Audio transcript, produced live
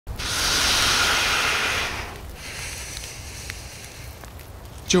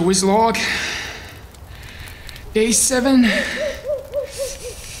Joey's log. Day 7.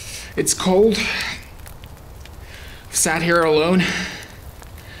 It's cold. I've sat here alone.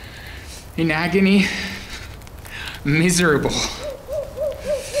 In agony. Miserable.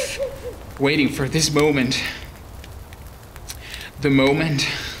 Waiting for this moment. The moment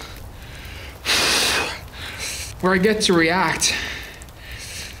where I get to react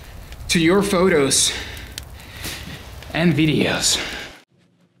to your photos and videos.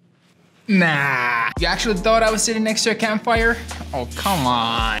 Nah. You actually thought I was sitting next to a campfire? Oh, come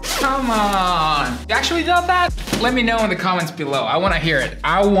on. Come on. You actually thought that? Let me know in the comments below. I wanna hear it.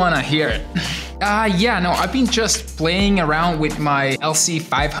 I wanna hear it. Yeah, no, I've been just playing around with my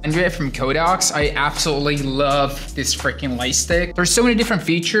LC500 from Kodak's. I absolutely love this freaking light stick. There's so many different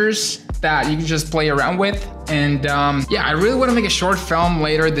features that you can just play around with. And yeah, I really wanna make a short film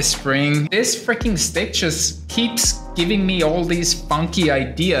later this spring. This freaking stick just keeps giving me all these funky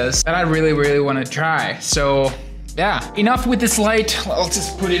ideas that I really, really wanna try. So yeah, enough with this light. I'll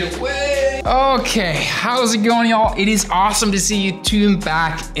just put it away. Okay, how's it going, y'all? It is awesome to see you tune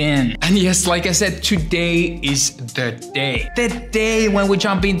back in. And yes, like I said, today is the day. The day when we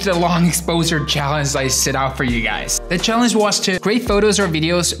jump into the long exposure challenge I set out for you guys. The challenge was to create photos or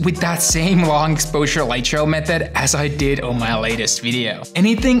videos with that same long exposure light trail method as I did on my latest video.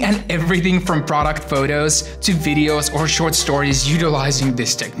 Anything and everything from product photos to videos or short stories utilizing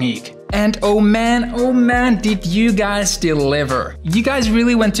this technique. And oh man, did you guys deliver. You guys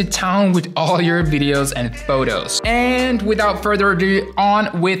really went to town with all your videos and photos. And without further ado,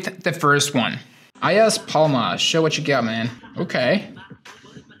 on with the first one. I asked Palmroos, show what you got, man. Okay.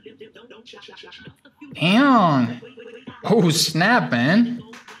 Damn. Oh, snap, man.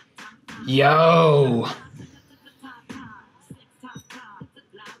 Yo.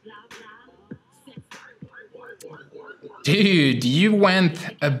 Dude, you went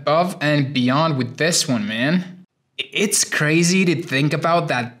above and beyond with this one, man. It's crazy to think about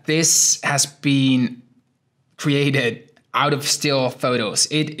that this has been created out of still photos.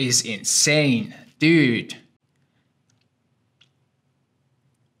 It is insane, dude.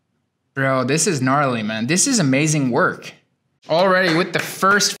 Bro, this is gnarly, man. This is amazing work. Already with the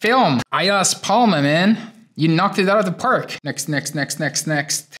first film. Ayas Palma, man. You knocked it out of the park. Next.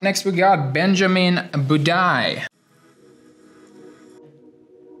 Next we got Benjamin Budai.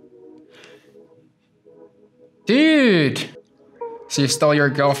 Dude! So you stole your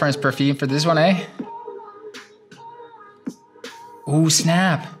girlfriend's perfume for this one, eh? Ooh,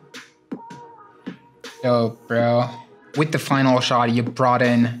 snap. Yo, bro. With the final shot, you brought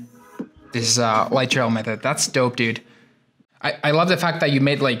in this light trail method. That's dope, dude. I love the fact that you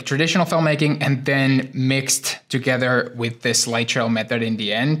made like traditional filmmaking and then mixed together with this light trail method in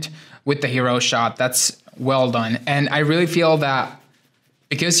the end with the hero shot. That's well done. And I really feel that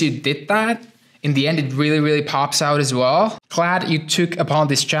because you did that, in the end, it really, really pops out as well. Glad you took upon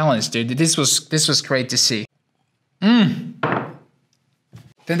this challenge, dude. This was great to see. Then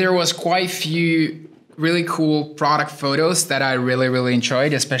there was quite a few really cool product photos that I really, really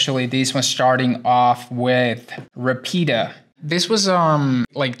enjoyed, especially these ones starting off with Rapida. This was,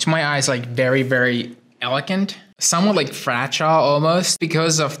 like, to my eyes, like very, very elegant. Somewhat like fragile almost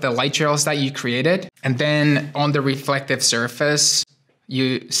because of the light trails that you created. And then on the reflective surface,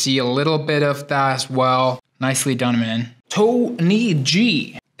 you see a little bit of that as well. Nicely done, man. Tony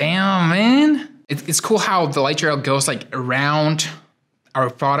G. Damn, man. It's cool how the light trail goes like around our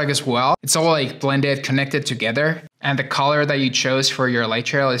product as well. It's all like blended, connected together. And the color that you chose for your light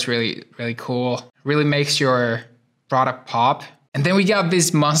trail is really, really cool. Really makes your product pop. And then we got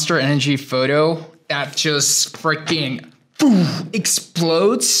this Monster Energy photo that just freaking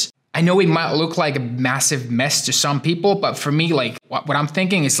explodes. I know it might look like a massive mess to some people, but for me, like what I'm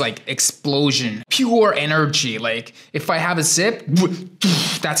thinking is like explosion, pure energy. Like if I have a sip,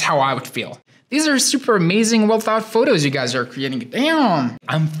 that's how I would feel. These are super amazing, well thought photos you guys are creating. Damn,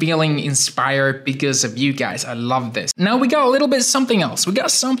 I'm feeling inspired because of you guys. I love this. Now we got a little bit something else. We got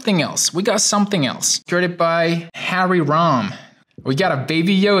something else. Created by Harry Rom. We got a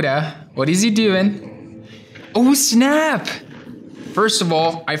baby Yoda. What is he doing? Oh, snap. First of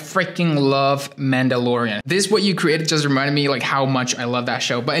all, I freaking love Mandalorian. This what you created just reminded me like how much I love that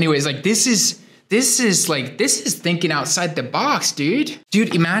show. But anyways, like this is thinking outside the box, dude.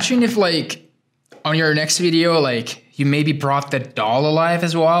 Dude, imagine if like on your next video, like you maybe brought the doll alive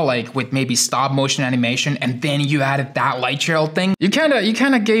as well, like with maybe stop motion animation, and then you added that light trail thing. You kind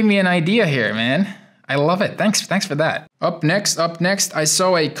of gave me an idea here, man. I love it. Thanks for that. Up next, I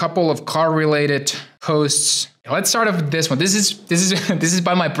saw a couple of car related posts Let's start off with this one. This is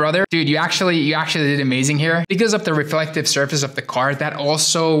by my brother. Dude, you actually did amazing here. Because of the reflective surface of the car, that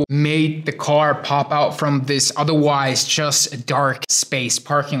also made the car pop out from this otherwise just a dark space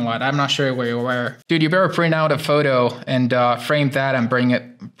parking lot. I'm not sure where you were. Dude, you better print out a photo and frame that and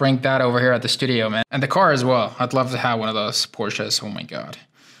bring that over here at the studio, man. And the car as well. I'd love to have one of those Porsches. Oh my God.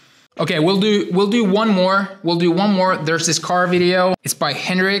 Okay, we'll do one more. We'll do one more. There's this car video. It's by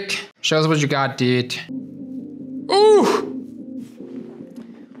Henrik. Show us what you got, dude. Ooh!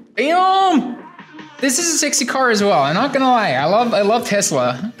 Damn! This is a sexy car as well. I'm not gonna lie. I love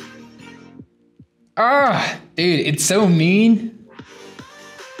Tesla. Ah, dude, it's so mean.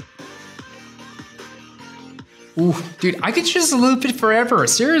 Ooh, dude, I could just loop it forever.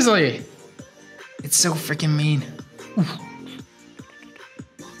 Seriously. It's so freaking mean. Ooh.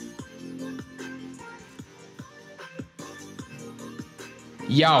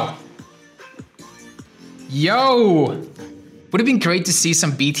 Yo. Would have been great to see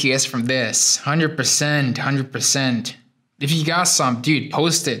some BTS from this. 100%, 100%. If you got some, dude,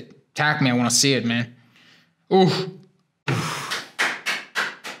 post it. Tag me, I want to see it, man. Ooh.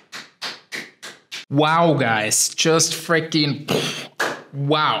 Wow, guys. Just freaking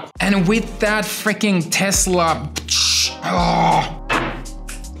wow. And with that freaking Tesla, oh.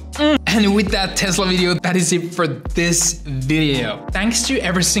 And with that Tesla video, that is it for this video. Thanks to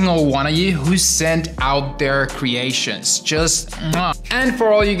every single one of you who sent out their creations. And for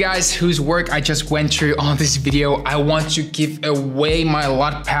all you guys whose work I just went through on this video, I want to give away my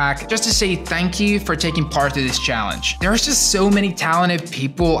lot pack just to say thank you for taking part in this challenge. There's just so many talented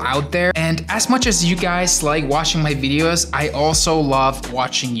people out there, and as much as you guys like watching my videos, I also love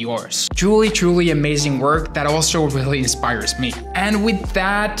watching yours. Truly amazing work that also really inspires me. And with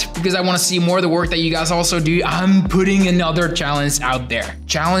that, because I want to see more of the work that you guys also do, I'm putting another challenge out there.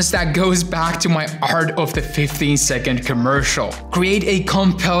 Challenge that goes back to my art of the 15-second commercial. Create a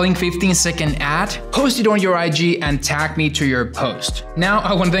compelling 15-second ad, post it on your IG, and tag me to your post. Now,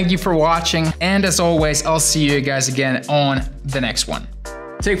 I want to thank you for watching, and as always, I'll see you guys again on the next one.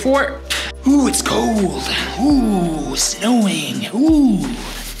 Take 4. Ooh, it's cold. Ooh, snowing. Ooh.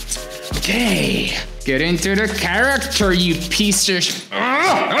 Okay. Get into the character, you piece of